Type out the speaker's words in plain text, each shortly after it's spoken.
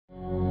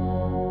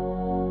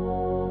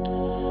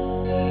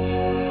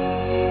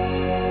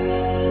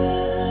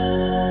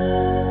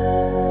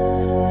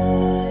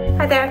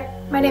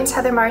name's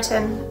Heather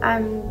Martin.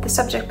 I'm the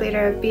subject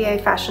leader of BA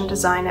Fashion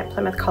Design at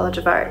Plymouth College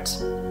of Art.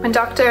 When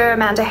Dr.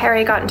 Amanda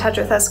Harry got in touch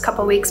with us a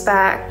couple weeks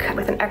back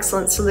with an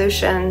excellent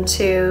solution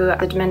to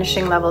the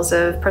diminishing levels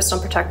of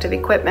personal protective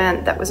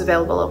equipment that was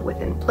available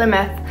within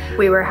Plymouth,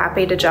 we were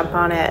happy to jump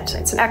on it.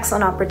 It's an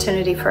excellent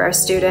opportunity for our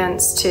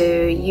students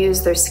to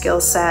use their skill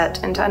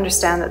set and to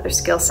understand that their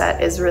skill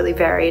set is really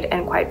varied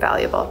and quite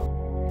valuable.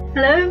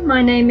 Hello,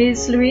 my name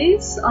is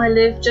Louise. I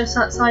live just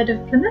outside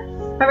of Plymouth.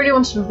 I really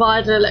wanted to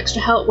provide a little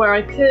extra help where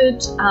I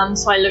could,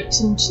 so I looked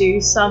into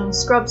some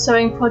scrub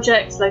sewing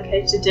projects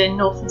located in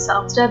North and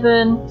South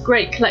Devon.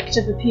 Great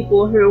collective of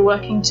people who are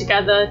working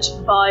together to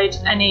provide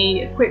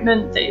any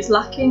equipment that is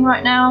lacking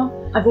right now.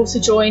 I've also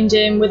joined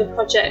in with a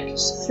project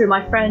through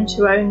my friend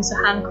who owns a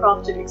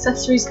handcrafted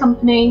accessories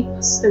company,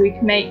 so we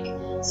can make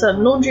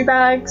some laundry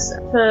bags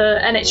for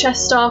NHS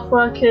staff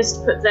workers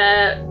to put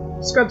their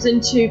scrubs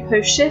into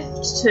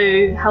post-shift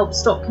to help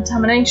stop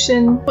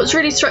contamination. What's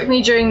really struck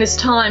me during this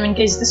time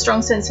is the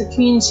strong sense of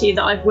community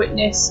that I've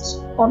witnessed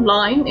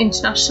online,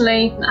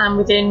 internationally, and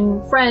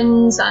within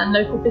friends and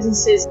local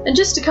businesses, and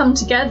just to come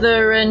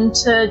together and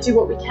to do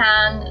what we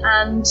can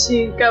and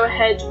to go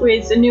ahead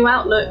with a new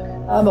outlook.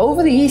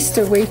 Over the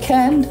Easter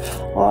weekend,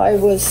 I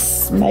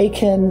was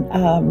making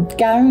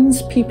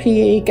gowns,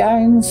 PPE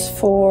gowns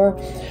for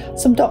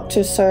some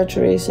doctor's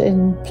surgeries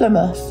in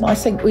Plymouth. I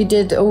think we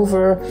did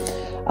over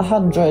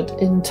 100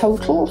 in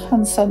total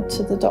and sent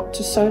to the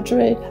doctor's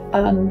surgery,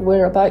 and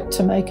we're about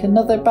to make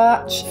another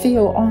batch.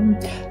 Feel I'm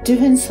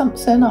doing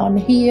something, I'm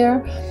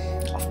here,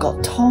 I've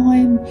got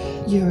time.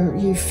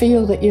 You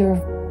feel that you're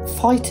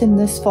fighting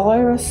this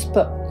virus,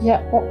 but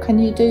yet what can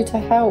you do to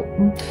help?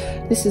 And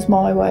this is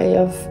my way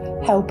of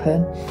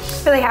helping.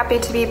 Really happy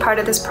to be part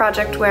of this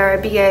project where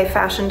BA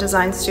Fashion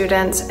Design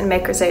students and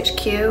Makers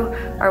HQ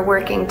are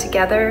working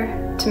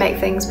together to make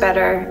things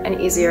better and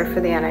easier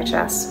for the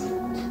NHS.